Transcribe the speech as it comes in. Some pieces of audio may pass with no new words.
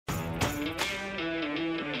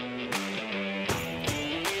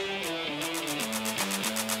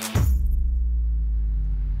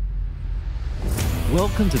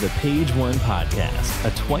Welcome to the Page One Podcast,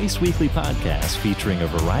 a twice-weekly podcast featuring a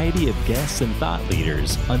variety of guests and thought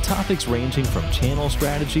leaders on topics ranging from channel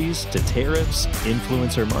strategies to tariffs,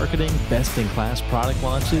 influencer marketing, best-in-class product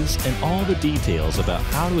launches, and all the details about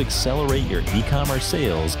how to accelerate your e-commerce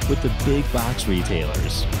sales with the big box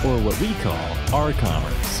retailers, or what we call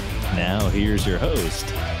R-commerce. Now here's your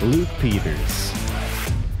host, Luke Peters.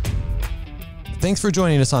 Thanks for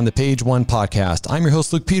joining us on the Page One Podcast. I'm your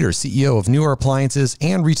host, Luke Peters, CEO of Newer Appliances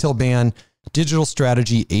and Retail Band Digital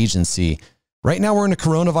Strategy Agency. Right now, we're in a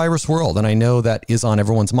coronavirus world, and I know that is on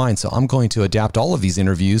everyone's mind. So I'm going to adapt all of these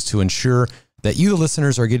interviews to ensure that you, the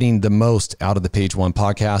listeners, are getting the most out of the Page One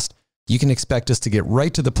Podcast. You can expect us to get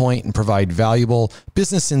right to the point and provide valuable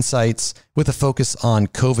business insights with a focus on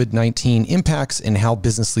COVID-19 impacts and how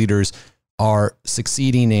business leaders are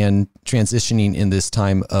succeeding and transitioning in this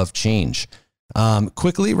time of change.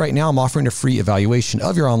 Quickly, right now, I'm offering a free evaluation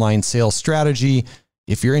of your online sales strategy.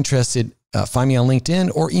 If you're interested, find me on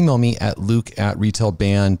LinkedIn or email me at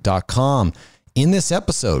luke@retailband.com. In this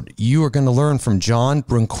episode, you are going to learn from John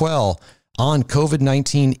Brunnquell on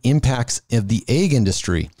COVID-19 impacts of the egg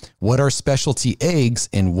industry, what are specialty eggs,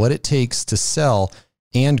 and what it takes to sell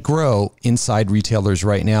and grow inside retailers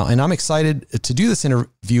right now. And I'm excited to do this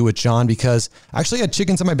interview with John because I actually had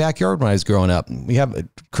chickens in my backyard when I was growing up. We have a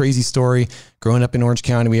crazy story. Growing up in Orange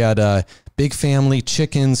County, we had a big family,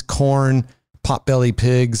 chickens, corn, potbelly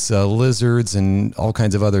pigs, lizards, and all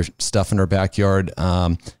kinds of other stuff in our backyard.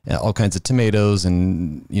 All kinds of tomatoes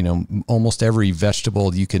and, almost every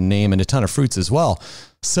vegetable you can name, and a ton of fruits as well.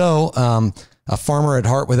 So a farmer at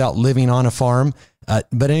heart without living on a farm.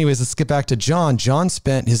 But anyways, let's get back to John. John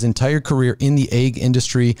spent his entire career in the egg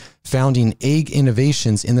industry, founding Egg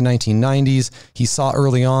Innovations in the 1990s. He saw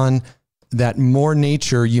early on that more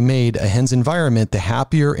nature you made a hen's environment, the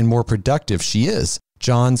happier and more productive she is.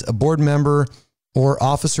 John's a board member or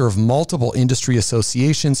officer of multiple industry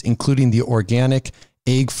associations, including the Organic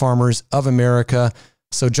Egg Farmers of America.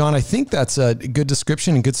 So John, I think that's a good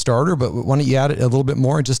description and good starter, but why don't you add it a little bit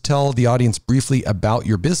more and just tell the audience briefly about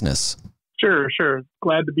your business? Sure.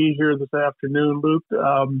 Glad to be here this afternoon, Luke.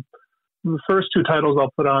 The first two titles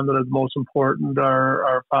I'll put on that are the most important are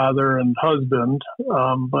our father and husband.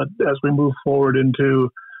 But as we move forward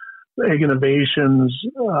into Egg Innovations,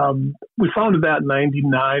 we founded that in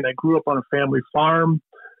 1999. I grew up on a family farm,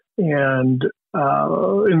 and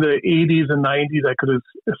in the 80s and 90s, I could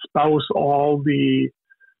espouse all the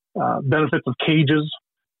benefits of cages.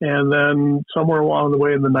 And then somewhere along the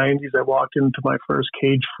way in the 90s, I walked into my first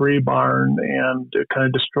cage-free barn, and it kind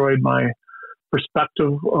of destroyed my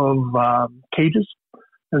perspective of cages.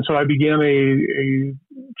 And so I began a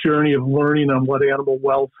journey of learning on what animal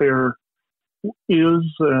welfare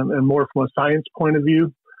is, and more from a science point of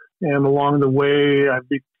view. And along the way, I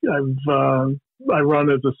run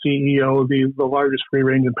as a CEO the largest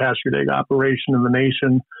free-range and pastured egg operation in the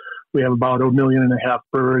nation. We have about 1.5 million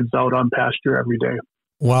birds out on pasture every day.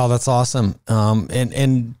 Wow, that's awesome.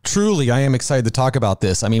 And truly, I am excited to talk about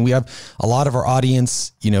this. I mean, we have a lot of our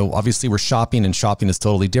audience, obviously we're shopping, and shopping is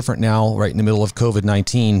totally different now, right in the middle of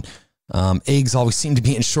COVID-19. Eggs always seem to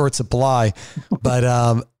be in short supply, but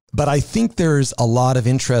I think there's a lot of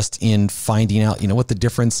interest in finding out, what the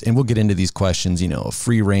difference, and we'll get into these questions,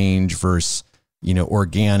 free range versus,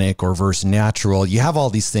 organic or versus natural. You have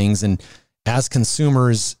all these things, and as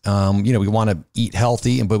consumers, we want to eat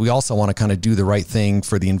healthy, but we also want to kind of do the right thing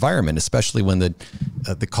for the environment, especially when the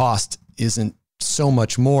cost isn't so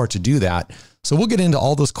much more to do that. So we'll get into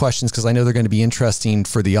all those questions because I know they're going to be interesting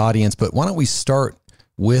for the audience. But why don't we start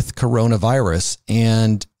with coronavirus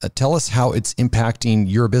and tell us how it's impacting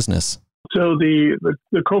your business? So the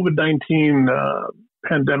COVID-19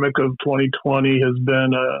 pandemic of 2020 has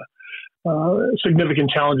been a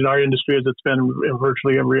significant challenge in our industry, as it's been in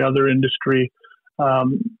virtually every other industry.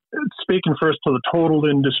 Speaking first to the total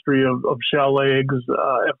industry of shell eggs,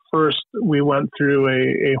 at first we went through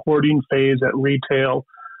a hoarding phase at retail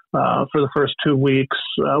for the first 2 weeks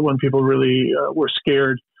when people really were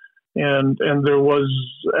scared. And there was,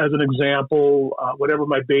 as an example, whatever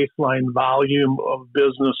my baseline volume of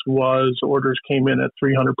business was, orders came in at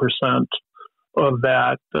 300% of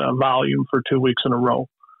that volume for 2 weeks in a row.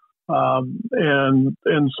 And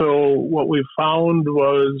so what we found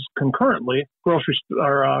was concurrently,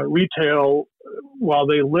 retail, while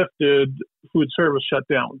they lifted, food service shut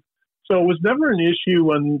down. So it was never an issue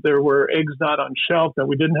when there were eggs not on shelf that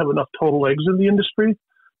we didn't have enough total eggs in the industry.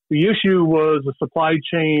 The issue was the supply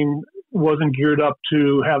chain wasn't geared up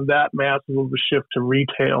to have that massive of a shift to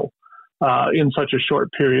retail in such a short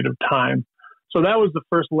period of time. So that was the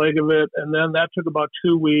first leg of it. And then that took about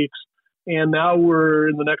 2 weeks. And now we're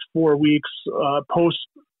in the next 4 weeks post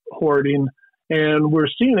hoarding, and we're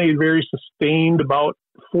seeing a very sustained about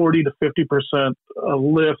 40 to 50%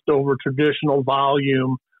 lift over traditional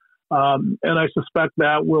volume. And I suspect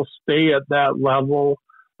that will stay at that level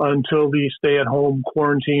until the stay-at-home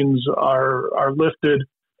quarantines are lifted.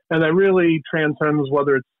 And that really transcends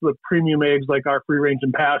whether it's the premium eggs like our free-range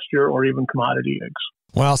and pasture or even commodity eggs.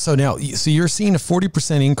 Wow. So you're seeing a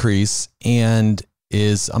 40% increase, and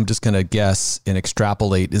I'm just going to guess and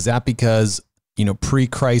extrapolate. Is that because,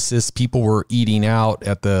 pre-crisis people were eating out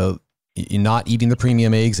not eating the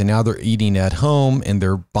premium eggs, and now they're eating at home and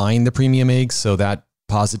they're buying the premium eggs, so that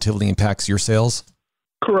positively impacts your sales?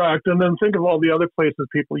 Correct. And then think of all the other places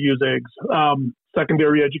people use eggs.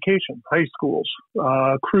 Secondary education, high schools,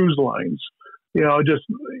 cruise lines, just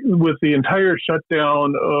with the entire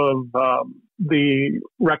shutdown of the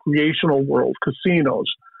recreational world, casinos,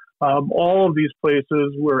 all of these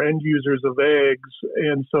places were end users of eggs.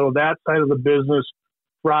 And so that side of the business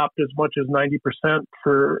dropped as much as 90%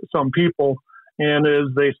 for some people. And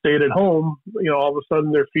as they stayed at home, all of a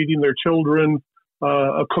sudden they're feeding their children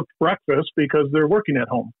a cooked breakfast because they're working at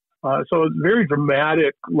home. So very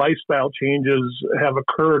dramatic lifestyle changes have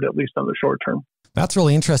occurred, at least on the short term. That's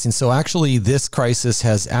really interesting. So actually, this crisis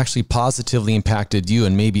has actually positively impacted you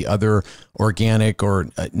and maybe other organic or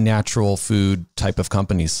natural food type of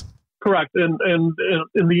companies. Correct. And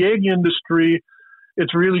in the egg industry,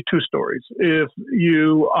 it's really two stories. If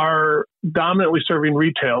you are dominantly serving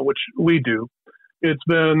retail, which we do, it's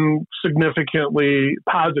been significantly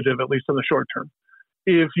positive, at least in the short term.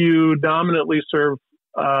 If you dominantly serve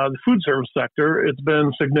the food service sector, it's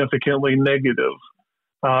been significantly negative.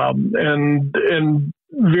 And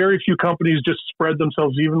very few companies just spread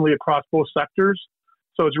themselves evenly across both sectors.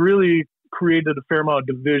 So it's really created a fair amount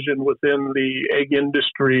of division within the egg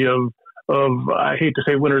industry of I hate to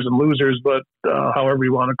say winners and losers, but however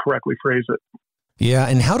you want to correctly phrase it. Yeah.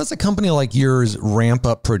 And how does a company like yours ramp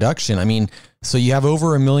up production? I mean, so you have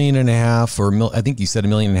over 1.5 million, I think you said 1.5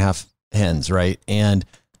 million hens, right? And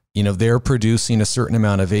they're producing a certain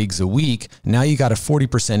amount of eggs a week. Now you got a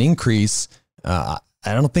 40% increase. I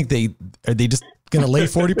don't think are they just going to lay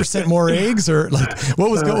 40% more eggs, or like what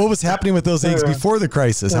was happening with those eggs before the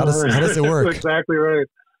crisis? How does it work? That's exactly right.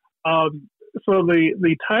 So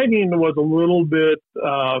the timing was a little bit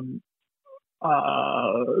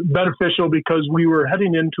beneficial because we were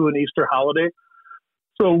heading into an Easter holiday.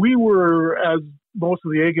 So we were, as most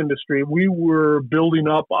of the egg industry, we were building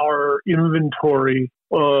up our inventory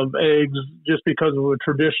of eggs just because of a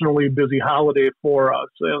traditionally busy holiday for us.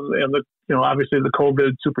 And obviously the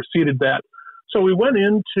COVID superseded that. So we went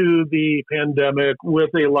into the pandemic with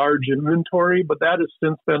a large inventory, but that has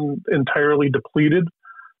since been entirely depleted.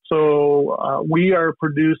 So we are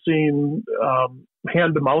producing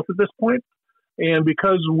hand to mouth at this point. And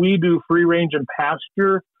because we do free range and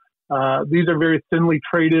pasture, these are very thinly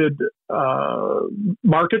traded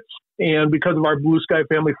markets. And because of our Blue Sky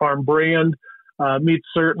Family Farm brand, meets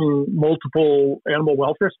certain multiple animal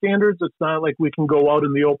welfare standards, it's not like we can go out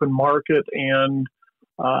in the open market and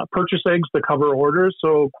purchase eggs to cover orders.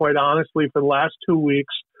 So quite honestly, for the last 2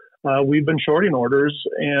 weeks, we've been shorting orders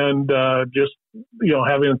and just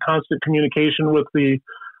having a constant communication with the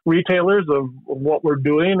retailers of what we're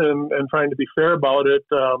doing and trying to be fair about it.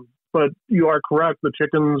 But you are correct. The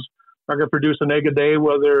chickens are going to produce an egg a day,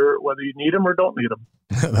 whether you need them or don't need them.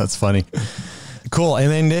 That's funny. Cool.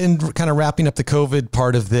 And then kind of wrapping up the COVID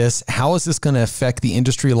part of this, how is this going to affect the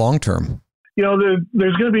industry long term?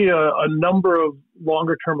 There's going to be a number of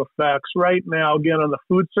longer term effects. Right now, again, on the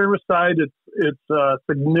food service side, it's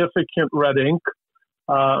significant red ink.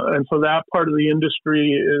 And so that part of the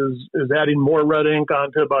industry is adding more red ink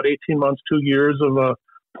onto about 18 months, 2 years of a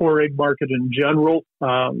poor egg market in general.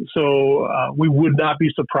 So we would not be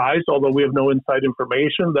surprised, although we have no inside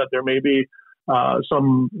information, that there may be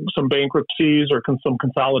some bankruptcies or some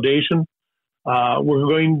consolidation.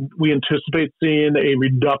 We anticipate seeing a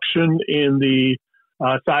reduction in the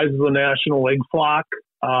size of the national egg flock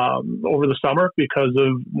over the summer because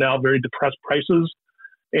of now very depressed prices.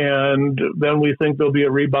 And then we think there'll be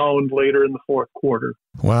a rebound later in the fourth quarter.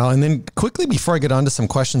 Wow. And then quickly, before I get on to some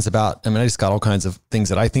questions I just got all kinds of things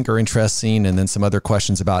that I think are interesting, and then some other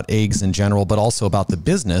questions about eggs in general, but also about the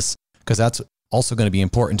business, because that's also going to be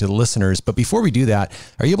important to the listeners. But before we do that,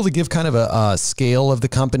 are you able to give kind of a scale of the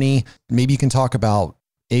company? Maybe you can talk about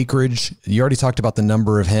acreage. You already talked about the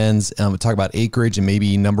number of hens. Talk about acreage and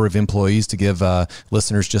maybe number of employees to give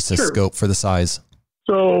listeners just a scope for the size.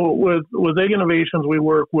 So with Egg Innovations, we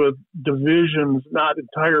work with divisions, not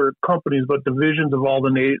entire companies, but divisions of all the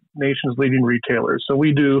nation's leading retailers. So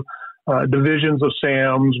we do divisions of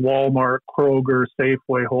Sam's, Walmart, Kroger,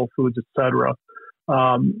 Safeway, Whole Foods, etc.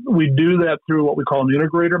 We do that through what we call an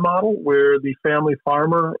integrator model, where the family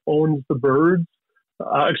farmer owns the birds,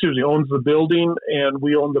 owns the building, and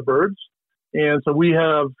we own the birds. And so we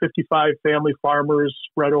have 55 family farmers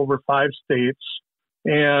spread over 5 states.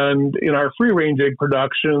 And in our free-range egg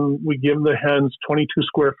production, we give the hens 22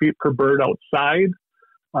 square feet per bird outside.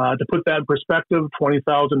 To put that in perspective,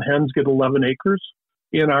 20,000 hens get 11 acres.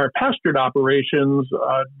 In our pastured operations,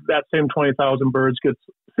 that same 20,000 birds gets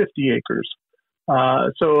 50 acres.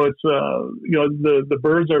 So it's, the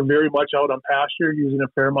birds are very much out on pasture using a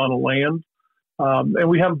fair amount of land. And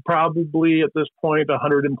we have probably at this point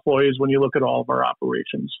 100 employees when you look at all of our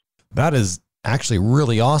operations. That is actually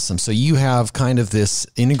really awesome. So you have kind of this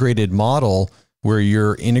integrated model where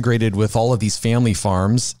you're integrated with all of these family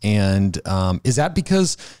farms. And is that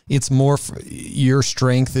because it's more your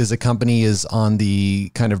strength as a company is on the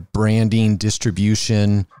kind of branding,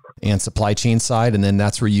 distribution, and supply chain side, and then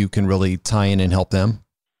that's where you can really tie in and help them?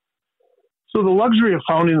 So the luxury of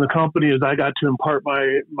founding the company is I got to impart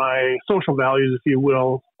my social values, if you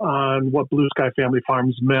will, on what Blue Sky Family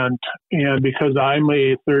Farms meant. And because I'm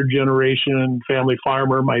a 3rd-generation family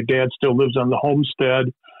farmer, my dad still lives on the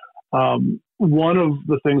homestead. One of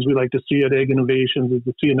the things we like to see at Egg Innovations is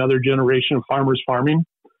to see another generation of farmers farming.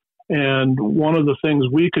 And one of the things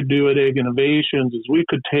we could do at Egg Innovations is we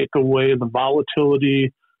could take away the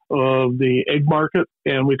volatility of the egg market,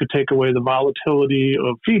 and we could take away the volatility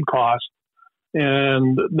of feed costs.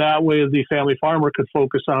 And that way the family farmer could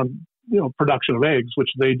focus on, production of eggs, which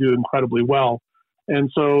they do incredibly well. And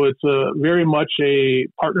so it's very much a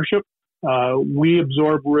partnership. We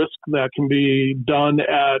absorb risk that can be done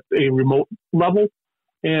at a remote level,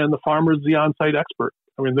 and the farmer is the on-site expert.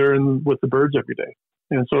 I mean, they're in with the birds every day.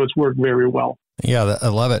 And so it's worked very well. Yeah, I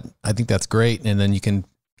love it. I think that's great. And then you can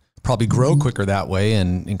probably grow quicker that way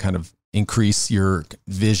and kind of increase your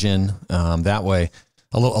vision that way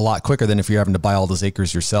a lot quicker than if you're having to buy all those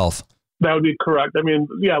acres yourself. That would be correct. I mean,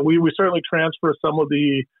 yeah, we certainly transfer some of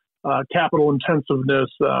the capital intensiveness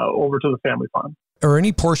over to the family farm. Are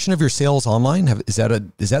any portion of your sales online? Is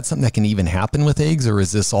that something that can even happen with eggs, or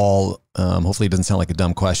is this all? Hopefully, it doesn't sound like a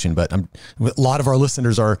dumb question, but a lot of our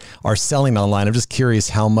listeners are selling online. I'm just curious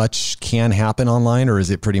how much can happen online, or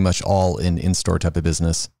is it pretty much all in in-store type of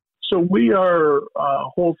business? So we are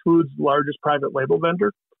Whole Foods' largest private label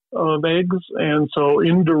vendor of eggs, and so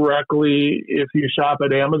indirectly, if you shop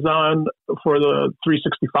at Amazon for the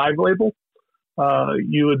 365 label,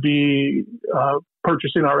 you would be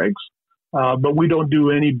purchasing our eggs. But we don't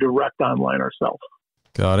do any direct online ourselves.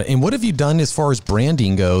 Got it. And what have you done as far as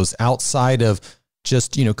branding goes outside of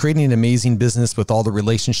just, creating an amazing business with all the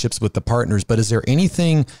relationships with the partners? But is there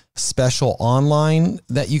anything special online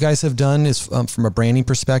that you guys have done from a branding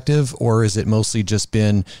perspective, or is it mostly just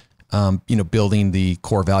been, building the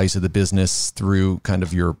core values of the business through kind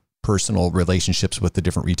of your personal relationships with the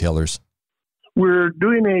different retailers? We're just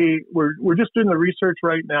doing the research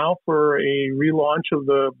right now for a relaunch of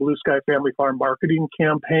the Blue Sky Family Farm marketing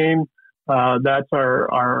campaign. That's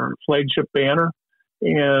our flagship banner.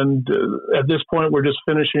 And at this point, we're just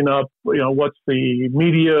finishing up, what's the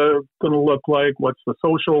media going to look like? What's the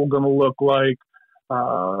social going to look like?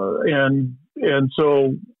 And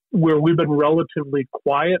so where we've been relatively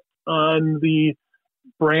quiet on the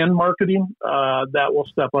brand marketing, that will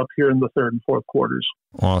step up here in the 3rd and 4th quarters.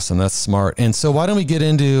 Awesome. That's smart. And so why don't we get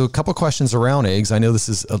into a couple of questions around eggs? I know this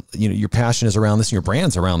is, your passion is around this and your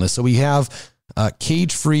brand's around this. So we have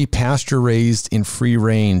cage-free, pasture-raised, and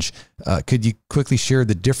free-range. Could you quickly share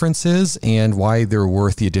the differences and why they're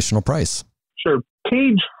worth the additional price? Sure.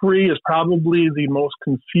 Cage-free is probably the most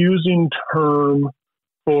confusing term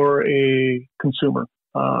for a consumer.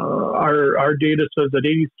 Our data says that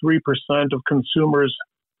 83% of consumers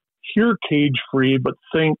hear cage-free but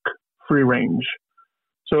think free-range.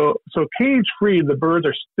 So cage-free, the birds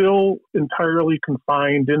are still entirely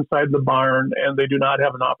confined inside the barn, and they do not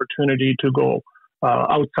have an opportunity to go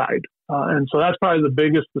outside. And so that's probably the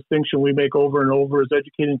biggest distinction we make over and over, is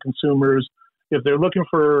educating consumers. If they're looking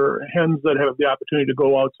for hens that have the opportunity to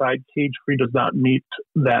go outside, cage-free does not meet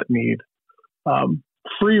that need.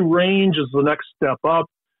 Free-range is the next step up.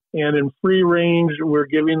 And in free-range, we're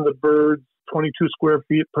giving the birds 22 square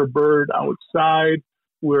feet per bird outside.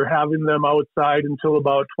 We're having them outside until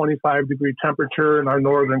about 25-degree temperature in our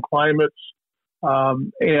northern climates.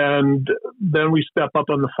 And then we step up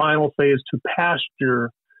on the final phase to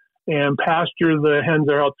pasture. And pasture, the hens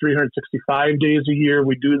are out 365 days a year.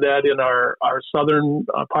 We do that in our southern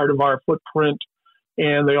part of our footprint.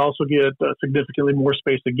 And they also get significantly more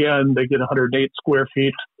space again. They get 108 square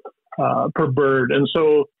feet per bird. And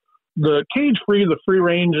so The cage-free, the free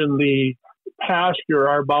range, and the pasture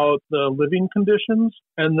are about the living conditions.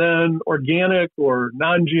 And then organic or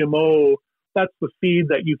non-GMO, that's the feed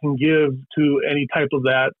that you can give to any type of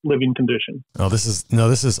that living condition. Oh, this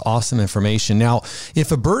is awesome information. Now,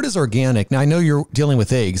 if a bird is organic, now I know you're dealing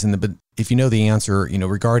with eggs, but if you know the answer,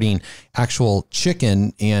 regarding actual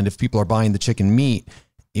chicken, and if people are buying the chicken meat,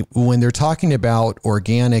 when they're talking about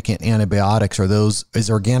organic and antibiotics, is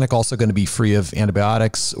organic also going to be free of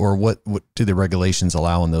antibiotics, or what do the regulations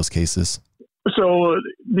allow in those cases? So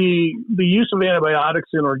the use of antibiotics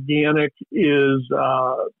in organic is,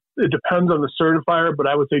 it depends on the certifier, but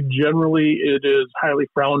I would say generally it is highly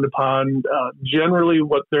frowned upon. Generally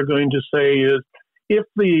what they're going to say is, if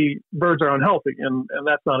the birds are unhealthy, and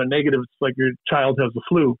that's not a negative, it's like your child has the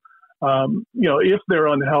flu. If they're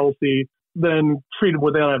unhealthy, then treat them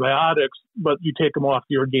with antibiotics, but you take them off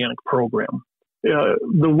the organic program.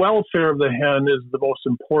 The welfare of the hen is the most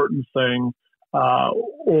important thing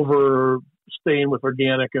over staying with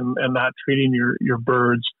organic and not treating your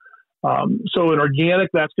birds. So in organic,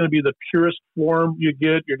 that's going to be the purest form you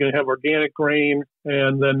get. You're going to have organic grain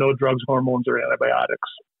and then no drugs, hormones, or antibiotics.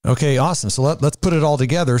 Okay, awesome. So let's put it all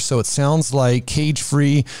together. So it sounds like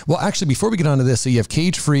cage-free. Well, actually, before we get onto this, so you have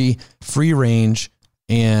cage-free, free range,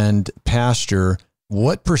 and pasture.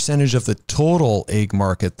 What percentage of the total egg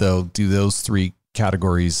market, though, do those three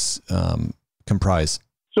categories comprise?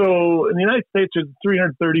 So in the United States, there's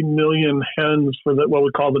 330 million hens for what we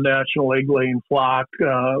call the national egg-laying flock,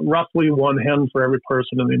 roughly one hen for every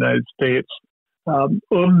person in the United States. Of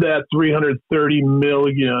that 330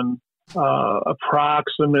 million,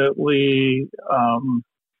 approximately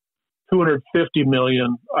 250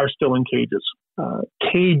 million are still in cages.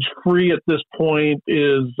 Cage-free at this point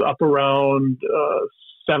is up around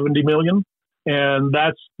 70 million. And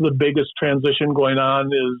that's the biggest transition going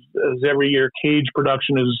on is every year cage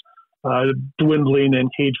production is dwindling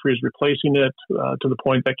and cage-free is replacing it to the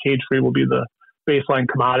point that cage-free will be the baseline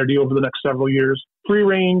commodity over the next several years. Free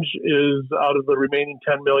range is out of the remaining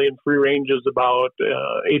 10 million. Free range is about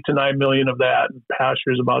 8 to 9 million of that. And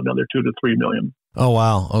pasture is about another 2 to 3 million. Oh,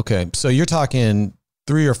 wow. Okay. So you're talking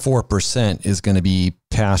 3 or 4% is going to be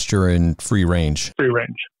pasture and free range. Free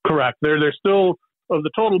range. Correct. They're still, of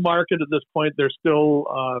the total market at this point, they're still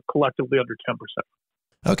collectively under 10%.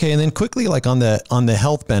 Okay. And then quickly, like on the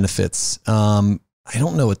health benefits, I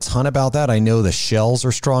don't know a ton about that. I know the shells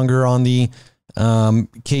are stronger on the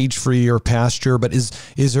cage-free or pasture, but is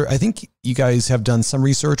there, I think you guys have done some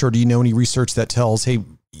research, or do you know any research that tells, hey,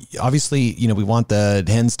 obviously, we want the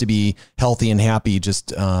hens to be healthy and happy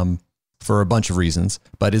just for a bunch of reasons.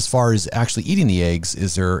 But as far as actually eating the eggs,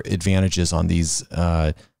 is there advantages on these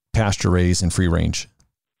pasture raised and free range?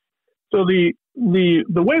 So the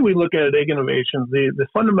way we look at egg innovations, the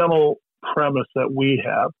fundamental premise that we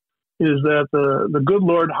have is that the good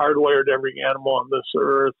Lord hardwired every animal on this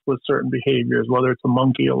earth with certain behaviors, whether it's a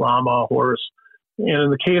monkey, a llama, a horse. And in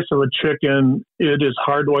the case of a chicken, it is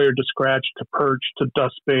hardwired to scratch, to perch, to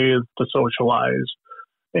dust bathe, to socialize.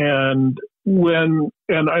 And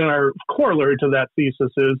our corollary to that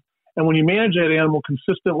thesis is, and when you manage that animal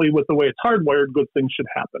consistently with the way it's hardwired, good things should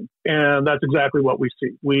happen. And that's exactly what we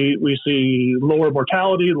see. We see lower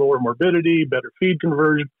mortality, lower morbidity, better feed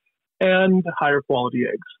conversion, and higher quality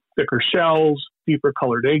eggs, thicker shells, deeper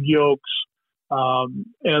colored egg yolks.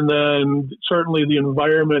 And then certainly the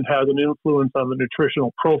environment has an influence on the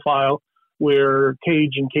nutritional profile, where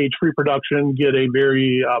cage and cage-free production get a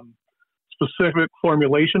very specific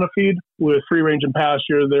formulation of feed. With free range and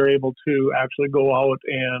pasture, they're able to actually go out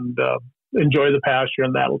and enjoy the pasture,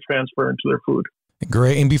 and that'll transfer into their food.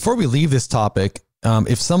 Great. And before we leave this topic,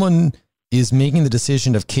 if someone is making the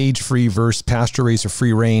decision of cage-free versus pasture-raised or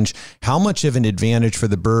free range, how much of an advantage for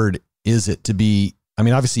the bird is it to be, I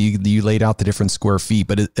mean, obviously you laid out the different square feet,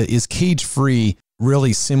 but is cage-free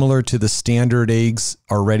really similar to the standard eggs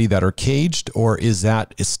already that are caged, or is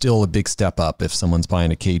still a big step up if someone's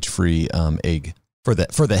buying a cage-free egg for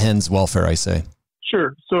the hen's welfare, I say?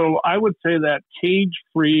 Sure. So I would say that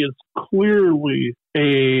cage-free is clearly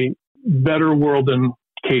a better world than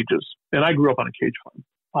cages. And I grew up on a cage farm.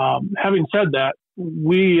 Having said that,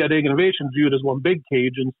 we at Egg Innovations view it as one big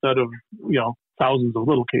cage instead of, thousands of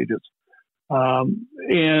little cages.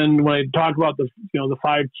 And when I talk about the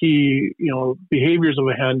 5 key, behaviors of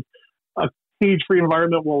a hen, a cage-free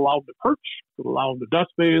environment will allow them to perch, it will allow them to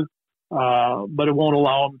dust bathe, but it won't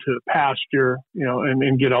allow them to pasture,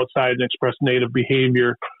 and get outside and express native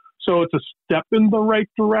behavior. So it's a step in the right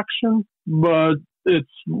direction, but it's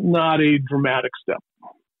not a dramatic step.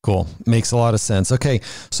 Cool. Makes a lot of sense. Okay.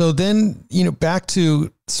 So then,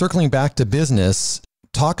 circling back to business,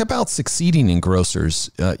 talk about succeeding in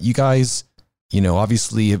grocers. You guys,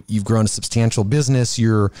 obviously you've grown a substantial business.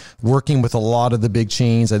 You're working with a lot of the big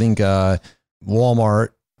chains. I think Walmart,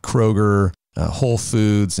 Kroger, Whole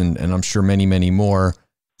Foods, and I'm sure many, many more.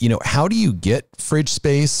 How do you get fridge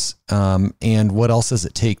space, and what else does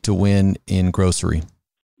it take to win in grocery?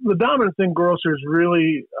 The dominant thing grocers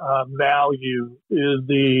really value is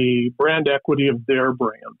the brand equity of their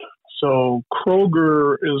brand. So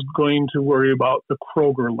Kroger is going to worry about the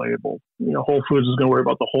Kroger label. Whole Foods is going to worry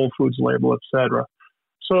about the Whole Foods label, et cetera.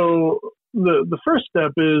 So the first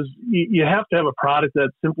step is you have to have a product that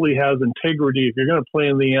simply has integrity if you're going to play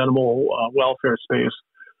in the animal welfare space.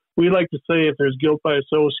 We like to say if there's guilt by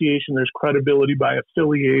association, there's credibility by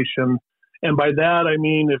affiliation. And by that, I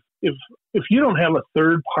mean, if you don't have a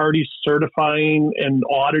third party certifying and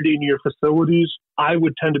auditing your facilities, I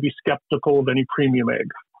would tend to be skeptical of any premium egg.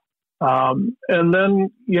 And then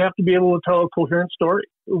you have to be able to tell a coherent story.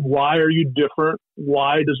 Why are you different?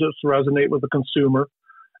 Why does this resonate with the consumer?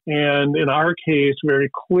 And in our case, very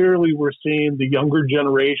clearly, we're seeing the younger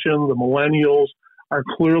generation, the millennials, are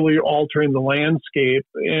clearly altering the landscape.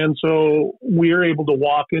 And so we're able to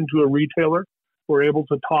walk into a retailer. We're able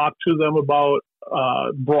to talk to them about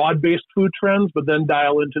broad-based food trends, but then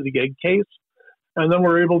dial into the egg case. And then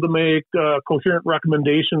we're able to make coherent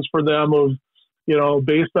recommendations for them of,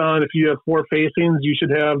 based on if you have 4 facings, you should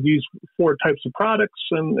have these 4 types of products.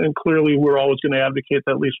 And clearly, we're always going to advocate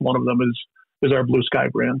that at least one of them is our Blue Sky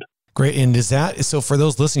brand. Great. And is that, so for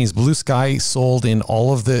those listening, is Blue Sky sold in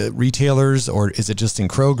all of the retailers, or is it just in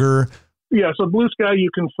Kroger? Yeah, so Blue Sky you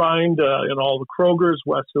can find in all the Krogers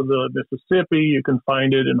west of the Mississippi. You can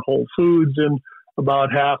find it in Whole Foods in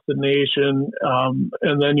about half the nation.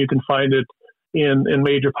 And then you can find it in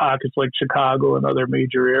major pockets like Chicago and other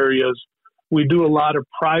major areas. We do a lot of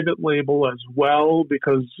private label as well,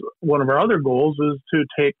 because one of our other goals is to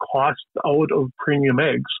take cost out of premium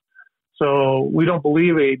eggs. So we don't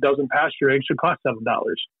believe a dozen pasture eggs should cost $7.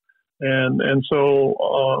 And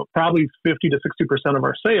so probably 50 to 60% of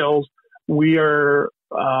our sales, we are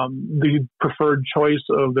the preferred choice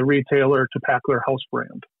of the retailer to pack their house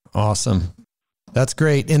brand. Awesome. That's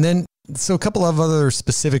great. And then, so a couple of other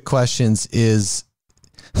specific questions is,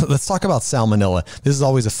 let's talk about salmonella. This is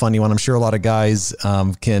always a funny one. I'm sure a lot of guys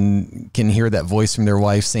can hear that voice from their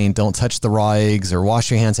wife saying, don't touch the raw eggs, or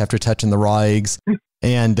wash your hands after touching the raw eggs.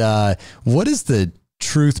 And what is the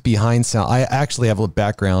truth behind I actually have a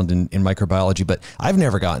background in microbiology, but I've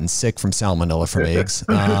never gotten sick from salmonella from eggs.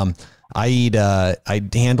 I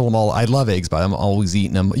handle them all. I love eggs, but I'm always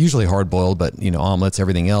eating them, usually hard boiled, but omelets,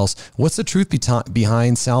 everything else. What's the truth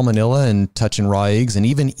behind salmonella and touching raw eggs, and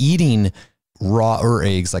even eating raw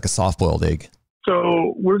eggs, like a soft boiled egg?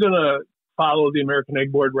 So we're going to follow the American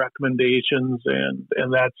Egg Board recommendations,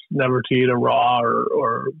 and that's never to eat a raw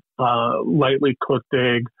or lightly cooked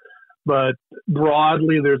egg. But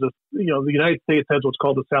broadly, there's the United States has what's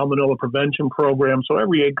called the Salmonella Prevention Program. So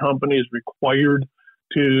every egg company is required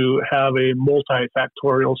to have a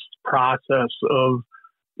multifactorial process of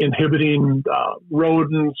inhibiting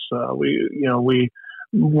rodents.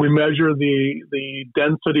 We measure the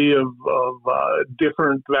density of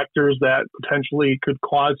different vectors that potentially could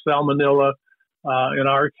cause salmonella. In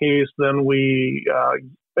our case, then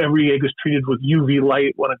every egg is treated with UV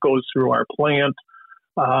light when it goes through our plant.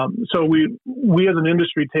 So we as an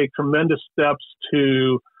industry take tremendous steps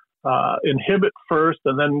to inhibit first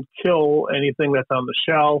and then kill anything that's on the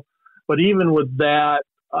shell. But even with that,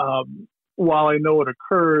 while I know it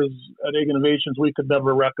occurs at Egg Innovations, we could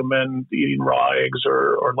never recommend eating raw eggs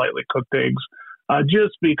or lightly cooked eggs,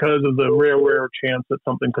 just because of the rare chance that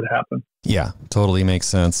something could happen. Yeah, totally makes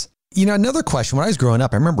sense. Another question, when I was growing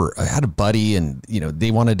up, I remember I had a buddy and, they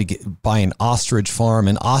wanted to buy an ostrich farm,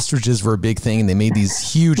 and ostriches were a big thing, and they made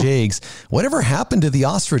these huge eggs. Whatever happened to the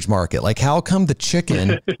ostrich market? Like, how come the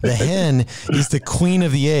chicken, the hen, is the queen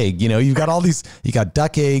of the egg? You've got all these, you got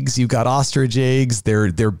duck eggs, you've got ostrich eggs.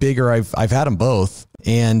 They're bigger. I've had them both.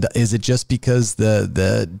 And is it just because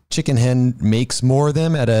the chicken hen makes more of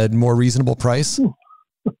them at a more reasonable price?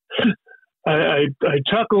 I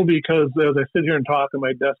chuckle because as I sit here and talk on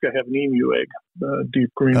my desk, I have an emu egg, deep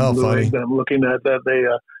green blue egg that I'm looking at that they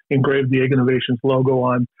engraved the Egg Innovations logo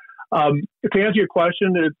on. To answer your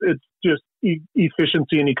question, it's just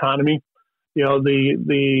efficiency and economy.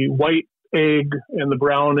 The white egg and the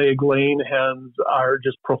brown egg laying hens are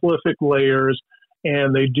just prolific layers,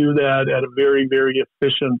 and they do that at a very, very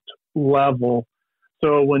efficient level.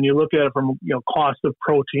 So when you look at it from cost of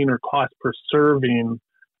protein or cost per serving,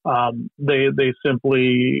 they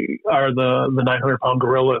simply are the 900-pound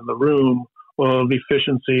gorilla in the room of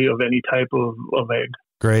efficiency of any type of egg.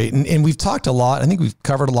 Great. And we've talked a lot. I think we've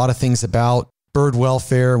covered a lot of things about bird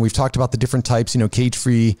welfare, and we've talked about the different types,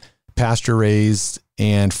 cage-free, pasture-raised,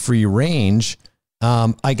 and free range.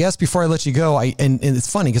 I guess before I let you go, and it's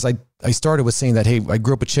funny because I started with saying that, hey, I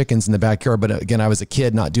grew up with chickens in the backyard, but again, I was a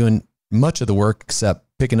kid not doing much of the work except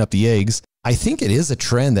picking up the eggs. I think it is a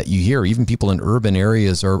trend that you hear, even people in urban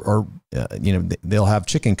areas are they'll have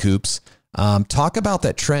chicken coops. Talk about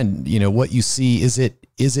that trend, what you see. Is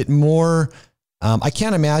it more, I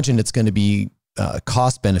can't imagine it's going to be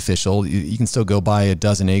cost beneficial. You can still go buy a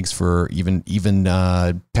dozen eggs for even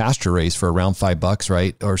pasture raised for around $5,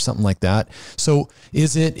 right? Or something like that. So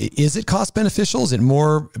is it cost beneficial? Is it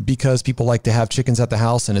more because people like to have chickens at the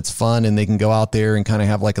house and it's fun and they can go out there and kind of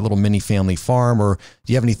have like a little mini family farm? Or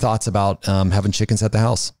do you have any thoughts about having chickens at the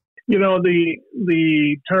house?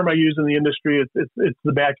 The term I use in the industry, it's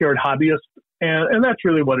the backyard hobbyist. And that's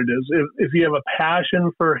really what it is. If you have a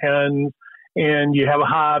passion for hens, and you have a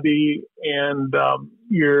hobby, and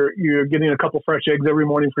you're getting a couple fresh eggs every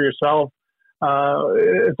morning for yourself,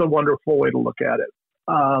 it's a wonderful way to look at it.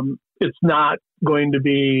 It's not going to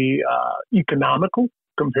be economical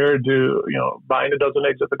compared to buying a dozen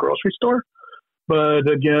eggs at the grocery store.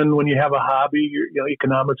 But again, when you have a hobby,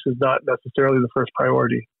 economics is not necessarily the first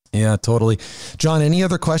priority. Yeah, totally. John, any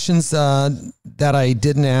other questions that I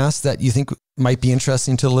didn't ask that you think might be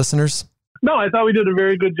interesting to the listeners? No, I thought we did a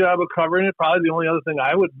very good job of covering it. Probably the only other thing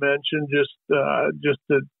I would mention, just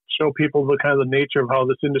to show people the kind of the nature of how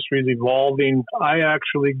this industry is evolving. I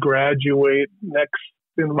actually graduate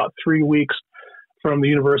in about 3 weeks from the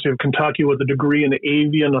University of Kentucky with a degree in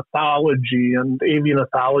avian ethology, and avian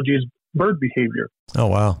ethology is bird behavior. Oh,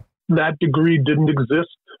 wow. That degree didn't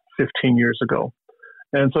exist 15 years ago.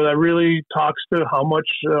 And so that really talks to how much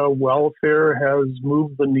welfare has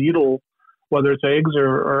moved the needle, whether it's eggs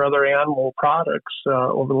or other animal products,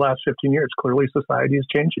 over the last 15 years. Clearly, society is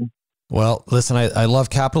changing. Well, listen, I love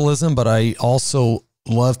capitalism, but I also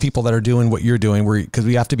love people that are doing what you're doing, because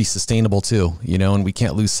we have to be sustainable too, and we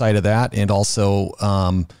can't lose sight of that. And also,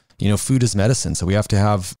 food is medicine. So we have to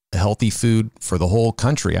have healthy food for the whole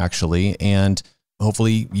country, actually. And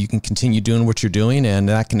hopefully you can continue doing what you're doing, and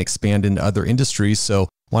that can expand into other industries. So I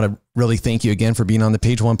want to really thank you again for being on the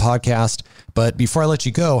Page One podcast. But before I let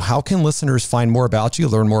you go, how can listeners find more about you,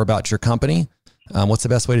 learn more about your company? What's the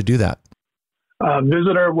best way to do that?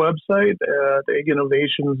 Visit our website at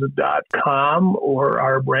egginnovations.com or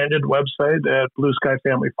our branded website at Blue Sky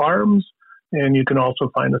Family Farms. And you can also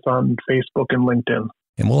find us on Facebook and LinkedIn.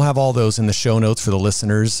 And we'll have all those in the show notes for the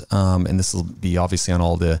listeners. And this will be obviously on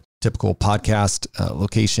all the typical podcast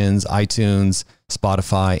locations, iTunes,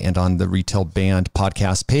 Spotify, and on the Retail Band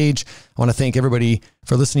podcast page. I want to thank everybody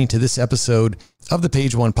for listening to this episode of the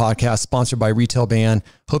Page One podcast, sponsored by Retail Band.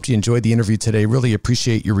 Hope you enjoyed the interview today. Really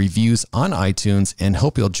appreciate your reviews on iTunes, and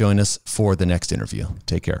hope you'll join us for the next interview.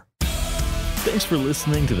 Take care. Thanks for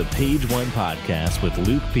listening to the Page One podcast with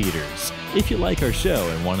Luke Peters. If you like our show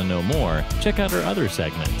and want to know more, check out our other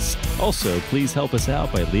segments. Also, please help us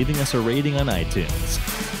out by leaving us a rating on iTunes.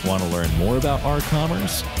 Want to learn more about our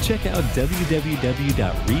commerce? Check out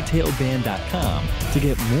www.retailband.com to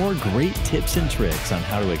get more great tips and tricks on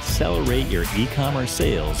how to accelerate your e-commerce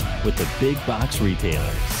sales with the big box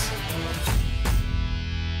retailers.